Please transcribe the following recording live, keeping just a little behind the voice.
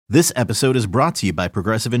This episode is brought to you by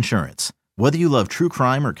Progressive Insurance. Whether you love true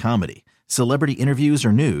crime or comedy, celebrity interviews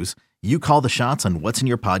or news, you call the shots on what's in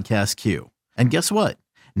your podcast queue. And guess what?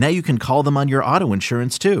 Now you can call them on your auto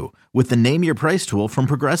insurance too with the Name Your Price tool from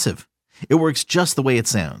Progressive. It works just the way it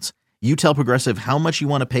sounds. You tell Progressive how much you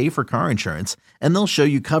want to pay for car insurance, and they'll show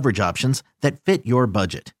you coverage options that fit your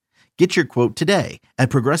budget. Get your quote today at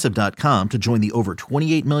Progressive.com to join the over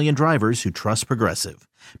 28 million drivers who trust Progressive.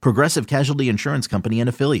 Progressive Casualty Insurance Company and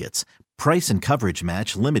Affiliates. Price and coverage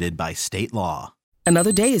match limited by state law.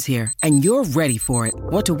 Another day is here, and you're ready for it.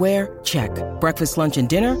 What to wear? Check. Breakfast, lunch, and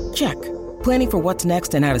dinner? Check. Planning for what's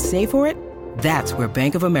next and how to save for it? That's where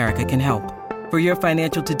Bank of America can help. For your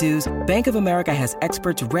financial to-dos, Bank of America has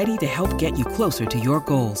experts ready to help get you closer to your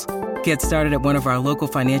goals. Get started at one of our local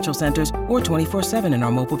financial centers or 24/7 in our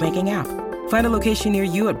mobile banking app. Find a location near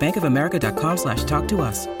you at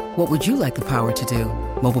bankofamerica.com/talktous. What would you like the power to do?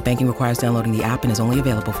 Mobile banking requires downloading the app and is only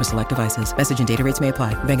available for select devices. Message and data rates may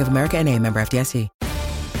apply. Bank of America N.A., member FDIC.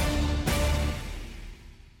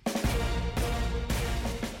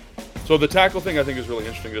 So the tackle thing I think is really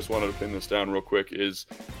interesting. Just wanted to pin this down real quick is,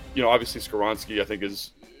 obviously Skoronski I think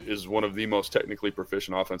is one of the most technically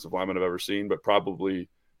proficient offensive linemen I've ever seen, but probably,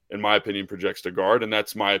 in my opinion, projects to guard, and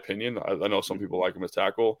that's my opinion. I know some people like him as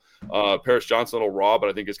tackle. Paris Johnson, a little raw, but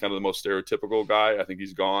I think is kind of the most stereotypical guy. I think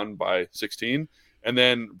he's gone by 16. And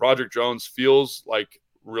then Broderick Jones feels like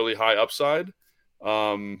really high upside,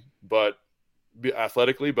 but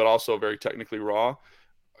athletically, but also very technically raw.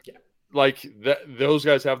 Yeah. Like those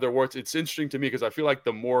guys have their warts. It's interesting to me because I feel like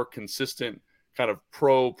the more consistent kind of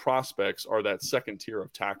pro prospects are that second tier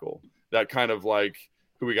of tackle. That kind of like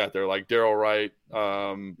who we got there, like Darrell Wright,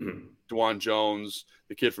 DeJuan Jones,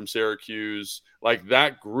 the kid from Syracuse, like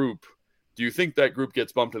that group. Do you think that group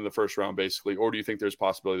gets bumped in the first round, basically, or do you think there's a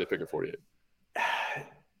possibility they pick at 48?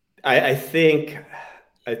 I think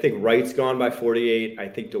Wright's gone by 48. I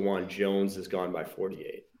think DeJuan Jones is gone by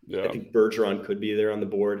 48. Yeah. I think Bergeron could be there on the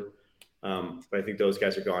board, but I think those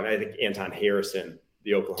guys are gone. I think Anton Harrison,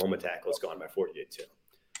 the Oklahoma tackle, is gone by 48 too.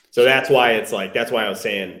 So that's why I was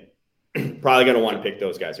saying probably going to want to pick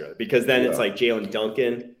those guys early, because then it's like Jalen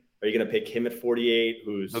Duncan. Are you going to pick him at 48?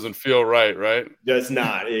 Who's doesn't feel right? Does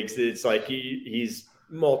not. It's like he's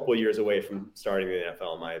multiple years away from starting the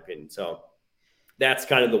NFL, in my opinion. So that's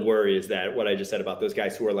kind of the worry, is that what I just said about those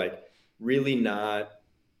guys who are like really not,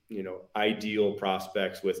 ideal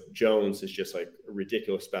prospects. With Jones is just like a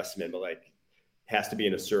ridiculous specimen, but like has to be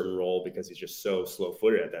in a certain role because he's just so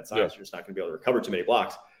slow-footed at that size. Yeah. You're just not going to be able to recover too many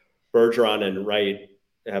blocks. Bergeron and Wright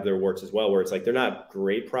have their warts as well, where it's like they're not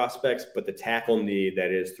great prospects, but the tackle need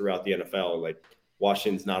that is throughout the NFL, like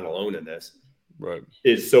Washington's not alone in this, right,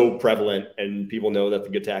 is so prevalent, and people know that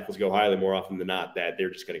the good tackles go highly more often than not, that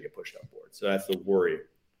they're just going to get pushed up board. So that's the worry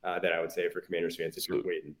that I would say for Commanders fans if you're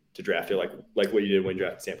waiting to draft it, like what you did when you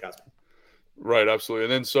drafted Sam Cosmi. Right, absolutely.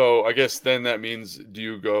 And then so I guess then that means, do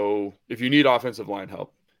you go, if you need offensive line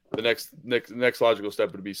help, the next logical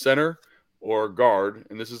step would be center or guard,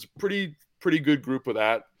 and this is a pretty good group of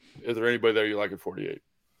that. Is there anybody there you like at 48?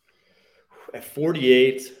 At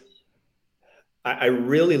 48, I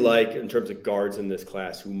really like, in terms of guards in this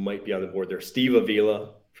class who might be on the board there, Steve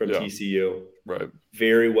Avila from TCU. Right.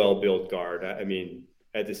 Very well-built guard. I mean,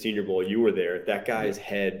 at the Senior Bowl, you were there. That guy's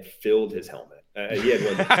head filled his helmet. He had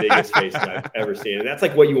one of the biggest faces I've ever seen. And that's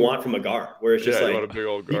like what you want from a guard, where it's just like, you want a big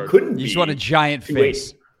old guard. You just want a giant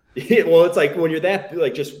face. Yeah, well, it's like when you're that,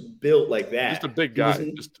 like, just built like that. Just a big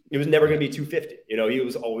guy. He was never going to be 250. He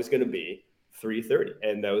was always going to be 330.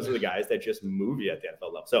 And those are the guys that just move you at the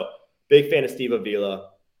NFL level. So big fan of Steve Avila.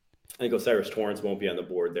 I think Osiris Torrance won't be on the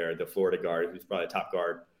board there, the Florida guard, who's probably a top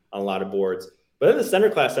guard on a lot of boards. But then the center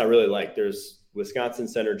class I really like. There's Wisconsin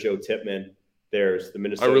center Joe Tippmann. There's the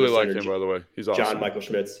Minnesota I really center, like him, by the way. He's awesome. John Michael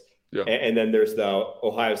Schmitz. Yeah. And then there's the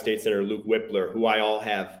Ohio State center Luke Whippler, who I all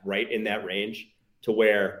have right in that range, to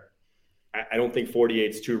where I don't think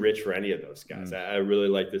 48 is too rich for any of those guys. I really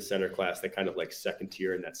like this center class, that kind of like second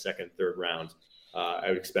tier in that second, third round. I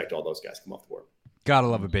would expect all those guys to come off the board. Gotta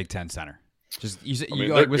love a Big Ten center. Just you they're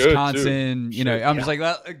like Wisconsin, good, too. I'm just like,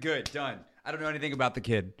 well, good, done. I don't know anything about the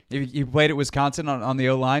kid. If you played at Wisconsin on the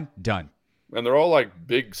O-line, done. And they're all like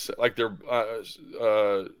big, like they're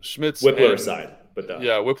Schmitz. Whippler aside, but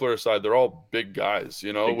Whippler aside, they're all big guys,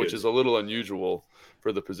 Big which dudes. is a little unusual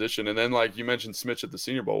for the position. And then, like you mentioned, Smith at the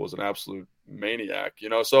Senior Bowl was an absolute maniac,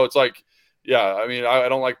 So it's like, I mean, I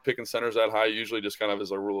don't like picking centers that high. Usually, just kind of as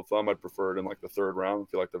a rule of thumb, I'd prefer it in like the third round. I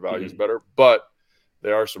feel like the value is better, but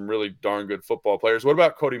they are some really darn good football players. What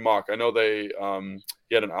about Cody Mock? I know they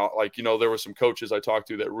he had there were some coaches I talked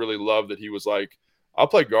to that really loved that he was like, I'll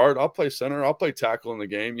play guard, I'll play center, I'll play tackle in the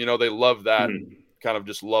game. They love that kind of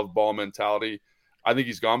just love ball mentality. I think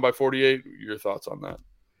he's gone by 48. Your thoughts on that?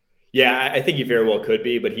 Yeah, I think he very well could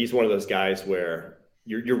be, but he's one of those guys where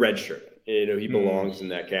you're redshirt. He belongs in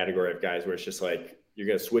that category of guys where it's just like you're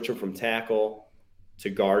going to switch him from tackle to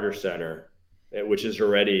guard or center, which is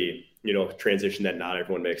already, transition that not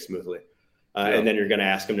everyone makes smoothly. And then you're going to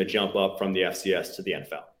ask him to jump up from the FCS to the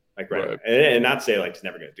NFL. Right. And not say he's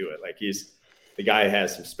never going to do it. The guy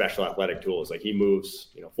has some special athletic tools. He moves,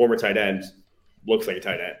 former tight end, looks like a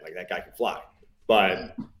tight end. That guy can fly.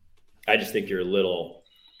 But I just think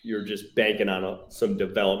you're just banking on some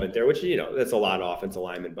development there, which, that's a lot of offensive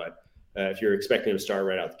linemen. But if you're expecting him to start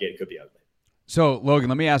right out the gate, it could be ugly. So, Logan,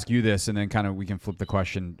 let me ask you this, and then kind of we can flip the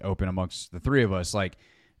question open amongst the three of us.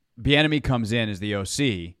 Bieniemy comes in as the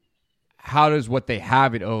OC. How does what they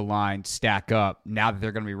have at O-line stack up now that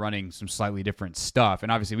they're going to be running some slightly different stuff?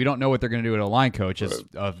 And obviously, we don't know what they're going to do at O-line coach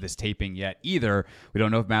of this taping yet either. We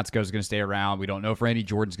don't know if Matsko is going to stay around. We don't know if Randy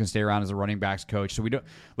Jordan's going to stay around as a running backs coach. So we don't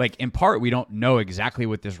in part, we don't know exactly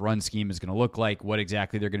what this run scheme is going to look like, what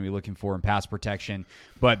exactly they're going to be looking for in pass protection.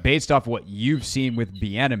 But based off what you've seen with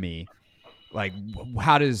Bieniemy,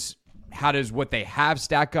 how does what they have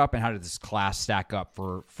stack up, and how does this class stack up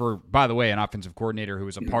for by the way, an offensive coordinator who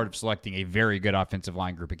was a part of selecting a very good offensive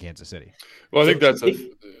line group in Kansas City? Well, I think that's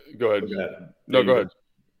go ahead. No, go ahead.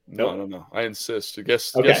 No. I insist.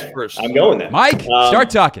 Guess first. I'm going there. Mike, start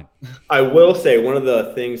talking. I will say one of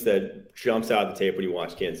the things that jumps out of the tape when you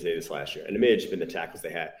watch Kansas City this last year, and it may have just been the tackles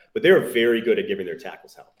they had, but they were very good at giving their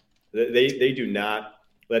tackles help. They do not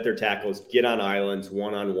let their tackles get on islands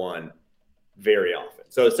one-on-one very often.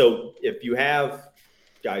 So if you have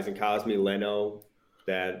guys in Cosme, Leno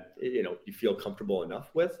that you feel comfortable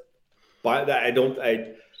enough with, but I don't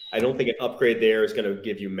think an upgrade there is going to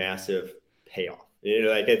give you massive payoff.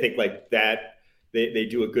 I think that they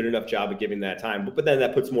do a good enough job of giving that time, but then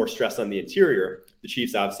that puts more stress on the interior. The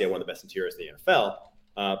Chiefs obviously have one of the best interiors in the NFL,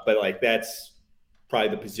 but that's probably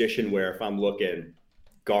the position where if I'm looking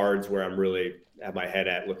guards, where I'm really have my head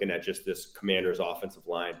at looking at just this Commanders offensive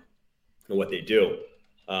line and what they do.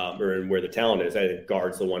 Or where the talent is, I think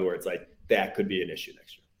guard's the one where it's that could be an issue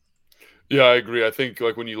next year. Yeah, I agree. I think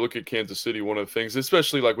when you look at Kansas City, one of the things,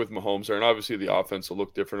 especially with Mahomes there, and obviously the offense will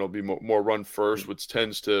look different. It'll be more run first, which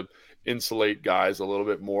tends to insulate guys a little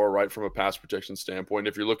bit more, right, from a pass protection standpoint.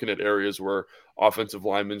 If you're looking at areas where offensive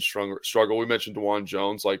linemen struggle, we mentioned DeJuan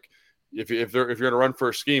Jones. If you're in a run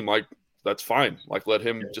first scheme, that's fine. Let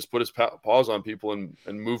him just put his paws on people and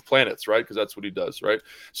move planets, right? Because that's what he does, right?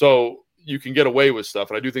 So you can get away with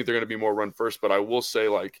stuff. And I do think they're going to be more run first, but I will say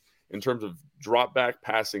in terms of drop back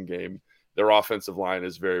passing game, their offensive line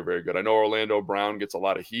is very, very good. I know Orlando Brown gets a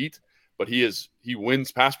lot of heat, but he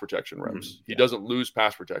wins pass protection reps. Mm-hmm. He doesn't lose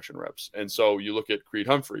pass protection reps. And so you look at Creed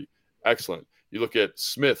Humphrey, excellent. You look at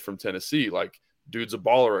Smith from Tennessee, dude's a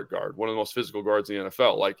baller at guard, one of the most physical guards in the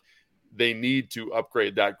NFL. They need to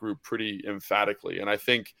upgrade that group pretty emphatically. And I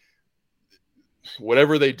think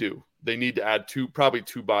whatever they do, they need to add probably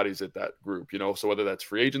two bodies at that group, so whether that's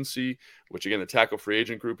free agency, which again, the tackle free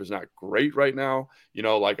agent group is not great right now.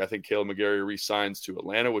 I think Caleb McGarry re-signs to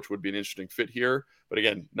Atlanta, which would be an interesting fit here, but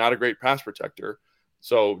again, not a great pass protector.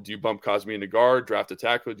 So do you bump Cosme into guard, draft a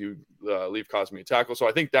tackle? Do you leave Cosme a tackle? So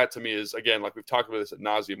I think that to me is, again, we've talked about this ad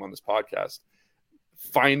nauseum on this podcast,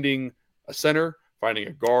 finding a center, finding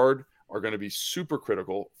a guard are going to be super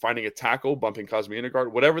critical. Finding a tackle, bumping Cosme into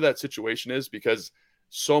guard, whatever that situation is, because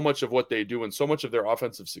so much of what they do and so much of their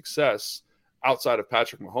offensive success outside of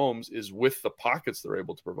Patrick Mahomes is with the pockets they're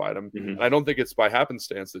able to provide him. Mm-hmm. And I don't think it's by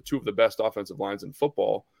happenstance that two of the best offensive lines in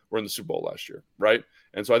football were in the Super Bowl last year, right?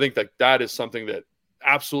 And so I think that is something that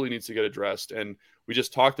absolutely needs to get addressed. And we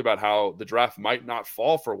just talked about how the draft might not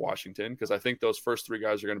fall for Washington, because I think those first three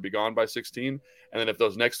guys are going to be gone by 16. And then if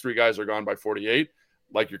those next three guys are gone by 48,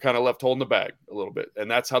 you're kind of left holding the bag a little bit.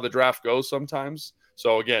 And that's how the draft goes sometimes.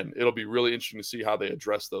 So again, it'll be really interesting to see how they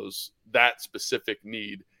address that specific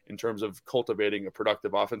need in terms of cultivating a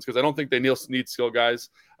productive offense. Because I don't think they need skill guys.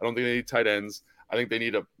 I don't think they need tight ends. I think they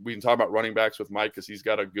need we can talk about running backs with Mike, because he's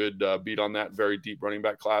got a good beat on that very deep running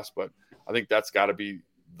back class. But I think that's got to be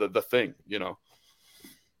the thing,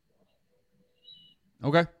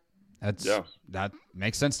 Okay. That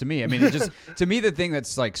makes sense to me. I mean, it just to me, the thing that's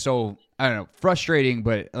so, I don't know, frustrating,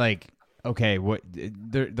 but okay, what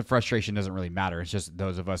the frustration doesn't really matter. It's just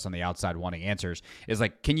those of us on the outside wanting answers is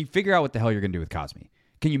can you figure out what the hell you're going to do with Cosme?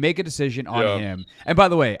 Can you make a decision on him? And by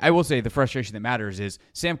the way, I will say the frustration that matters is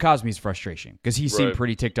Sam Cosmi's frustration, because he seemed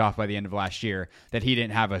pretty ticked off by the end of last year that he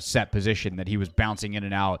didn't have a set position, that he was bouncing in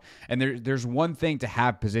and out. And there's one thing to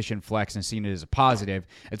have position flex and seen it as a positive.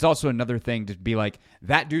 It's also another thing to be like,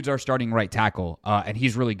 that dude's our starting right tackle, and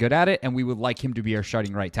he's really good at it, and we would like him to be our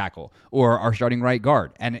starting right tackle or our starting right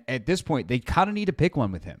guard. And at this point, they kind of need to pick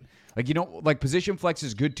one with him. Like, you don't, like, position flex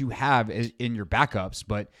is good to have in your backups,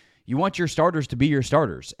 but you want your starters to be your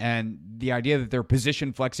starters. And the idea that they're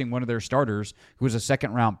position flexing one of their starters, who was a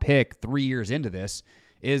second-round pick 3 years into this,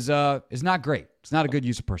 is not great. It's not a good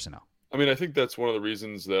use of personnel. I mean, I think that's one of the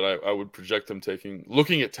reasons that I would project them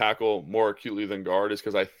looking at tackle more acutely than guard, is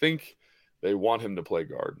because I think they want him to play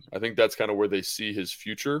guard. I think that's kind of where they see his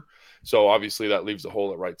future. So obviously that leaves a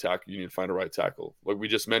hole at right tackle. You need to find a right tackle. Like we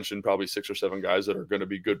just mentioned, probably 6 or 7 guys that are going to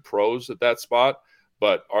be good pros at that spot,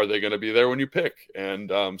 but are they going to be there when you pick? And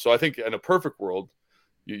so I think in a perfect world,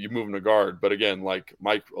 you move him to guard. But again, like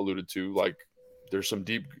Mike alluded to, like there's some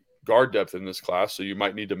deep guard depth in this class, so you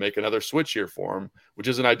might need to make another switch here for him, which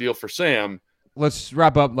isn't ideal for Sam. Let's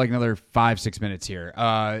wrap up like another 5-6 minutes here.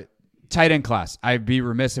 Tight end class. I'd be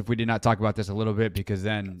remiss if we did not talk about this a little bit, because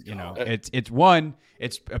then, you know,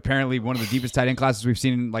 it's apparently one of the deepest tight end classes we've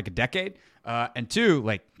seen in like a decade. And 2,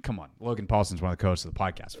 like, come on, Logan Paulson's one of the co-hosts of the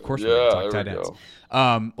podcast. Of course, we're going to talk tight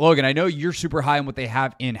ends. Logan, I know you're super high on what they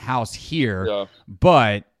have in-house here,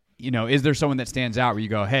 but, you know, is there someone that stands out where you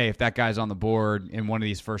go, hey, if that guy's on the board in one of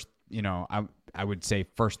these first, you know, I would say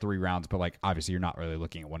first 3 rounds, but like obviously you're not really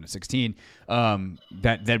looking at 1 to 16,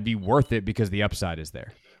 that'd be worth it because the upside is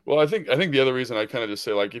there. Well, I think the other reason I kind of just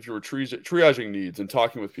say, like, if you were triaging needs and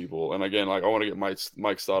talking with people, and again, like I want to get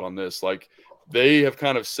Mike's thought on this, like they have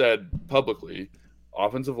kind of said publicly,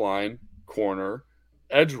 offensive line, corner,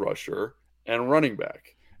 edge rusher, and running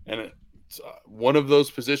back, and one of those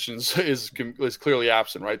positions is clearly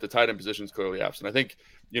absent, right? The tight end position is clearly absent. I think,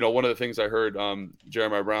 you know, one of the things I heard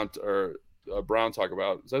Jeremiah Brown talk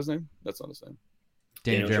about, is that his name? That's not his name.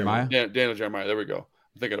 Daniel Jeremiah. Daniel Jeremiah. There we go.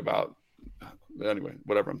 I'm thinking about. Anyway,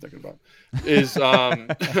 whatever I'm thinking about is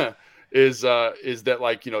is that,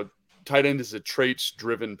 like, you know, tight end is a traits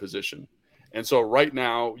driven position. And so right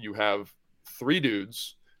now you have 3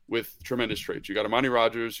 dudes with tremendous traits. You got Amani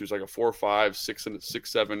Rodgers, who's like a 4'5",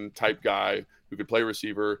 6'7" type guy who could play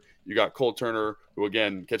receiver. You got Cole Turner, who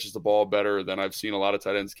again catches the ball better than I've seen a lot of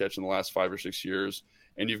tight ends catch in the last 5 or 6 years.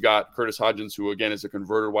 And you've got Curtis Hodgins, who again is a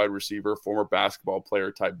converted wide receiver, former basketball player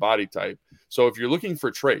type body type. So if you're looking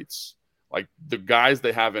for traits, like the guys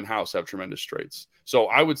they have in-house have tremendous traits. So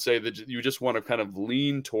I would say that you just want to kind of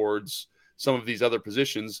lean towards some of these other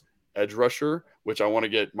positions, edge rusher, which I want to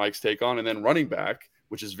get Mike's take on, and then running back,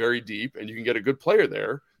 which is very deep, and you can get a good player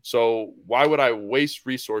there. So why would I waste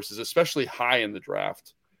resources, especially high in the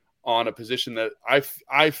draft, on a position that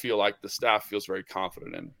I feel like the staff feels very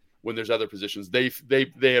confident in, when there's other positions they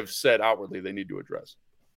have said outwardly they need to address?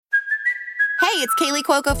 Hey, it's Kaylee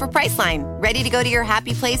Cuoco for Priceline. Ready to go to your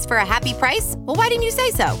happy place for a happy price? Well, why didn't you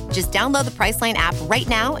say so? Just download the Priceline app right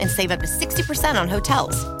now and save up to 60% on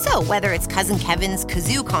hotels. So whether it's Cousin Kevin's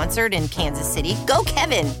Kazoo Concert in Kansas City, go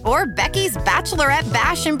Kevin, or Becky's Bachelorette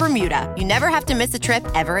Bash in Bermuda, you never have to miss a trip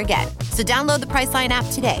ever again. So download the Priceline app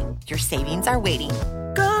today. Your savings are waiting.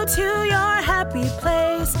 Go to your happy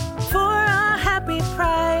place for a happy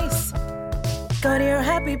price. Go to your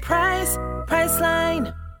happy price,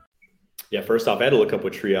 Priceline. Yeah, first off, I had to look up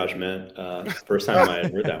what triage meant. First time I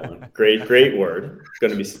heard that one. Great word.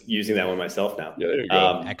 Going to be using that one myself now. Yeah, there you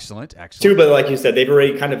go. Excellent. Too, but like you said, they've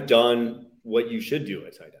already kind of done what you should do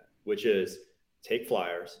at tight end, which is take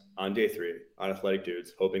flyers on day 3 on athletic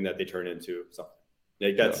dudes, hoping that they turn into something.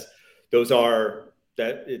 Like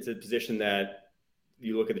it's a position that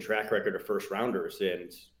you look at the track record of first rounders,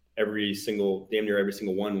 and damn near every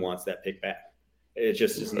single one wants that pick back. It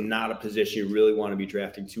just is not a position you really want to be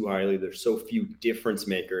drafting too highly. There's so few difference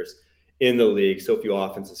makers in the league, so few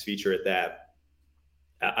offenses feature at that.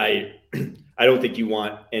 I don't think you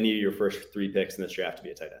want any of your first 3 picks in this draft to be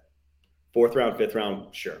a tight end. 4th round, 5th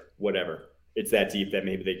round, sure, whatever. It's that deep that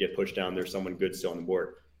maybe they get pushed down. There's someone good still on the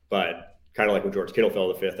board. But kind of like when George Kittle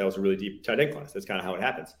fell to 5th, that was a really deep tight end class. That's kind of how it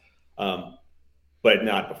happens. But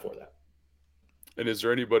not before that. And is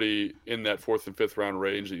there anybody in that 4th and 5th round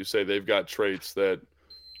range that you say they've got traits that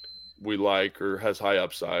we like or has high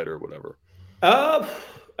upside or whatever?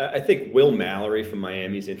 I think Will Mallory from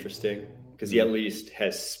Miami is interesting because he at least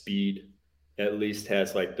has speed, at least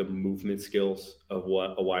has like the movement skills of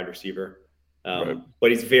what a wide receiver. Right.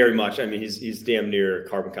 But he's very much, I mean, he's damn near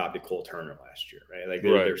carbon copy Cole Turner last year, right? Like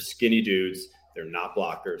they're skinny dudes. They're not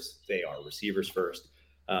blockers. They are receivers first.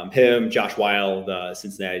 Him, Josh Weil, the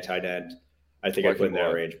Cincinnati tight end. I think I put in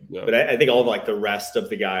that range. Yeah. But I think all of like the rest of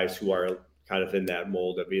the guys who are kind of in that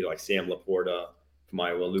mold of either like Sam Laporta from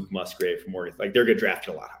Iowa, Luke Musgrave from Oregon, like they're going to draft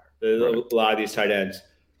a lot higher. Right. A lot of these tight ends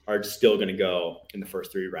are still going to go in the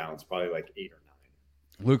first 3 rounds, probably like 8 or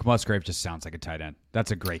 9. Luke Musgrave just sounds like a tight end.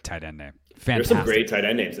 That's a great tight end name. Fantastic. There's some great tight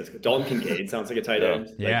end names. Dalton Kincaid sounds like a tight end.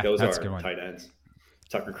 Like Yeah, those that's are a good one. tight ends.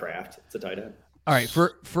 Tucker Kraft, it's a tight end. All right,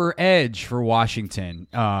 for edge for Washington,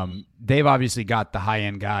 they've obviously got the high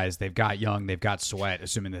end guys. They've got Young, they've got Sweat.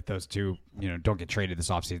 Assuming that those two, don't get traded this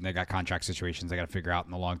offseason, they got contract situations they got to figure out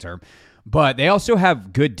in the long term. But they also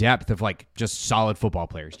have good depth of like just solid football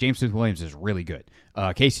players. James Smith-Williams is really good.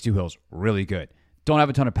 Casey Tuhill's really good. Don't have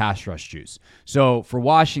a ton of pass rush juice. So for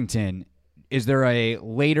Washington, is there a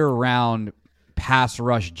later round pass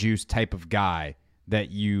rush juice type of guy that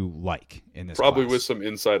you like in this? Probably class? with some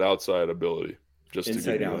inside-outside ability. Just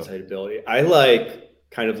inside outside ability. I like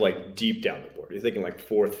kind of like deep down the board. You're thinking like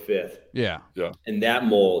 4th, 5th. Yeah. In that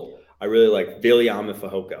mold, I really like Viliame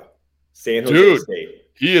Fehoko, San Jose Dude, State.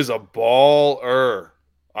 He is a baller.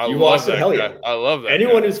 I love that guy. I love that.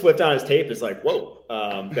 Anyone guy. who's flipped on his tape is like, whoa,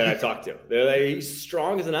 that I talked to. They're like, he's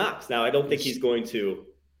strong as an ox. Now, I don't think he's going to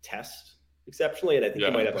test exceptionally, and I think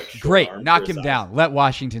he might have like short great. arms Knock for his him size. down. Let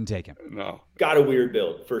Washington take him. No. Got a weird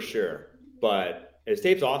build for sure, but his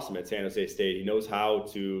tape's awesome at San Jose State. He knows how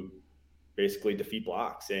to basically defeat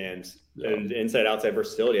blocks and inside outside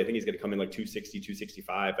versatility. I think he's going to come in like 260,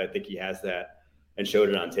 265. I think he has that and showed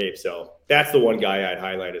it on tape. So that's the one guy I'd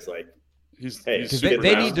highlight is like,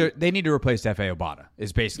 they need to replace F.A. Obata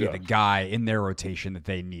is basically the guy in their rotation that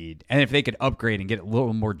they need. And if they could upgrade and get a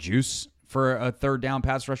little more juice for a third down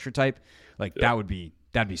pass rusher type, like that'd be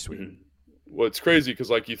sweet. Mm-hmm. Well, it's crazy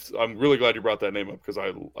because I'm really glad you brought that name up because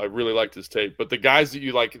I really liked his tape. But the guys that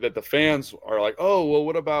you like, that the fans are like, oh, well,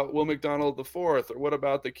 what about Will McDonald IV, or what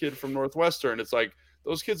about the kid from Northwestern? It's like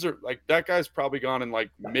those kids are like, that guy's probably gone in like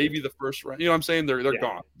maybe the first round. You know what I'm saying? They're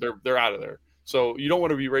gone. They're out of there. So you don't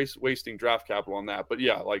want to be wasting draft capital on that. But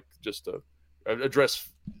yeah, like just to address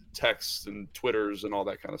texts and Twitters and all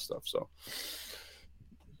that kind of stuff. So.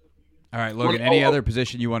 All right, Logan, any other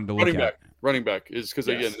position you wanted to look at? Running back is because,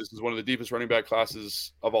 again, this is one of the deepest running back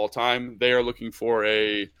classes of all time. They are looking for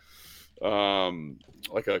a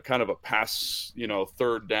like a kind of a pass,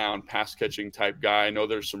 third down, pass catching type guy. I know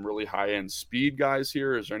there's some really high-end speed guys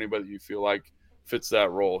here. Is there anybody you feel like fits that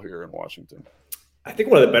role here in Washington? I think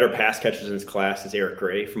one of the better pass catchers in this class is Eric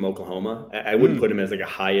Gray from Oklahoma. I wouldn't put him as like a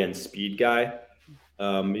high-end speed guy.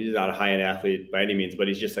 He's not a high-end athlete by any means, but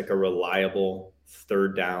he's just like a reliable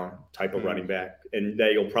third down type of running back. And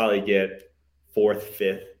that you'll probably get 4th,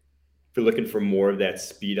 5th. If you're looking for more of that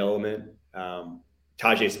speed element,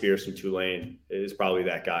 Tajay Spears from Tulane is probably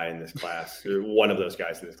that guy in this class, or one of those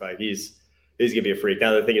guys in this class. He's going to be a freak.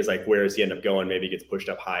 Now, the thing is, like, where does he end up going? Maybe he gets pushed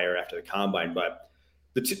up higher after the combine, but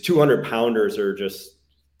the 200-pounders are just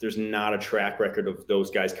 – there's not a track record of those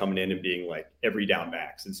guys coming in and being, like, every down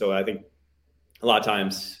backs. And so I think a lot of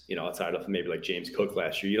times, outside of maybe like James Cook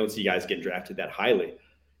last year, you don't see guys getting drafted that highly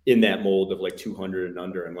in that mold of like 200 and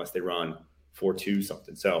under unless they run 4.2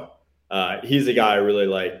 something. So he's a guy I really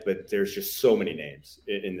like, but there's just so many names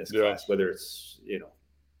in this class, whether it's,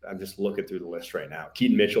 I'm just looking through the list right now.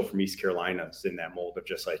 Keaton Mitchell from East Carolina is in that mold of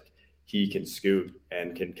just like he can scoot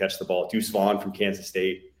and can catch the ball. Deuce Vaughn from Kansas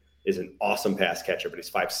State is an awesome pass catcher, but he's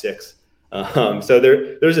 5'6". So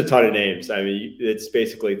there's a ton of names. I mean, it's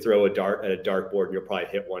basically throw a dart at a dartboard and you'll probably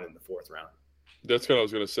hit one in the 4th round. That's kind of what I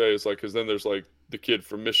was going to say. It's like, because then there's like the kid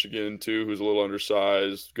from Michigan too, who's a little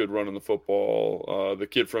undersized, good running the football. The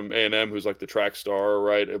kid from A&M, who's like the track star,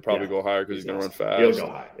 right? It'll probably go higher because he's going to run fast. He'll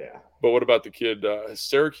go high, yeah. But what about the kid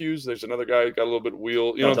Syracuse? There's another guy who got a little bit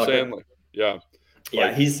wheel. You know what I'm saying? Like, yeah.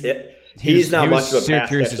 Yeah, he's not much of a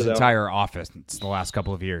Syracuse's entire offense the last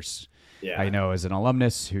couple of years. Yeah. I know as an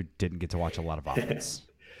alumnus who didn't get to watch a lot of offense.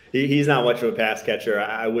 He's not much of a pass catcher.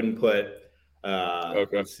 I wouldn't put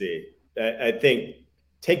let's see. I think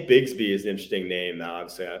take Bigsby is an interesting name. Now,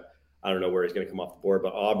 obviously, I don't know where he's going to come off the board,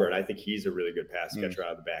 but Auburn, I think he's a really good pass catcher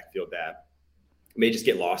out of the backfield that may just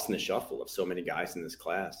get lost in the shuffle of so many guys in this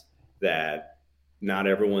class that not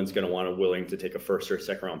everyone's going to want to willing to take a 1st or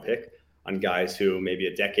 2nd round pick on guys who maybe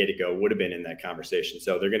a decade ago would have been in that conversation.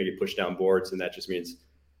 So they're going to get pushed down boards, and that just means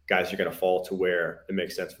guys are going to fall to where it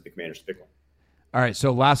makes sense for the Commanders to pick one. All right,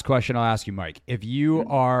 so last question I'll ask you, Mike. If you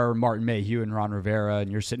are Martin Mayhew and Ron Rivera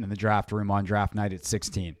and you're sitting in the draft room on draft night at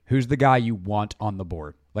 16, who's the guy you want on the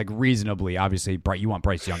board? Like reasonably, obviously, you want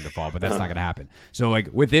Bryce Young to fall, but that's not going to happen. So like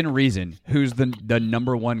within reason, who's the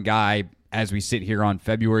number one guy as we sit here on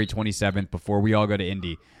February 27th before we all go to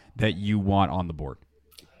Indy that you want on the board?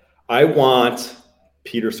 I want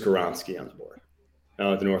Peter Skoronski on the board.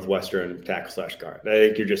 at the Northwestern tackle/guard. I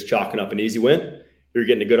think you're just chalking up an easy win. You're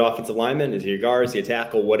getting a good offensive lineman. Is he a guard? Is he a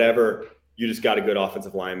tackle? Whatever. You just got a good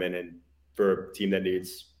offensive lineman, and for a team that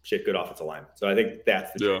needs good offensive lineman. So I think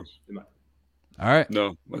that's the change. All right.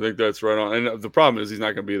 No, I think that's right on. And the problem is he's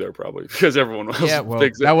not going to be there probably because everyone else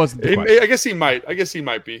thinks that wasn't the question. I guess he might. I guess he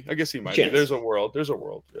might be. There's a world.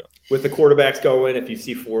 Yeah. With the quarterbacks going, if you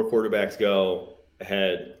see 4 quarterbacks go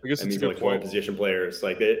ahead, I guess and it's these like 4 position players,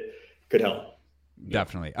 like it could help.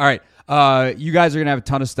 Definitely. All right. You guys are going to have a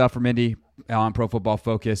ton of stuff from Indy on Pro Football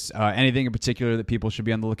Focus. Anything in particular that people should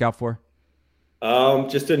be on the lookout for?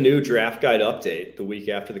 Just a new draft guide update the week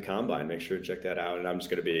after the combine. Make sure to check that out. And I'm just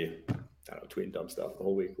going to be, tweeting dumb stuff the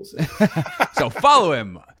whole week. We'll see. So follow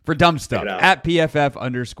him for dumb stuff at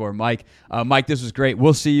PFF_Mike. Mike, this was great.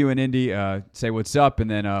 We'll see you in Indy. Say what's up, and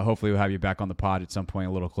then hopefully we'll have you back on the pod at some point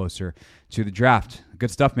a little closer to the draft. Good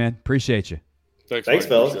stuff, man. Appreciate you. Thanks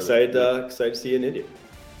fellas. Excited to see you in Indy.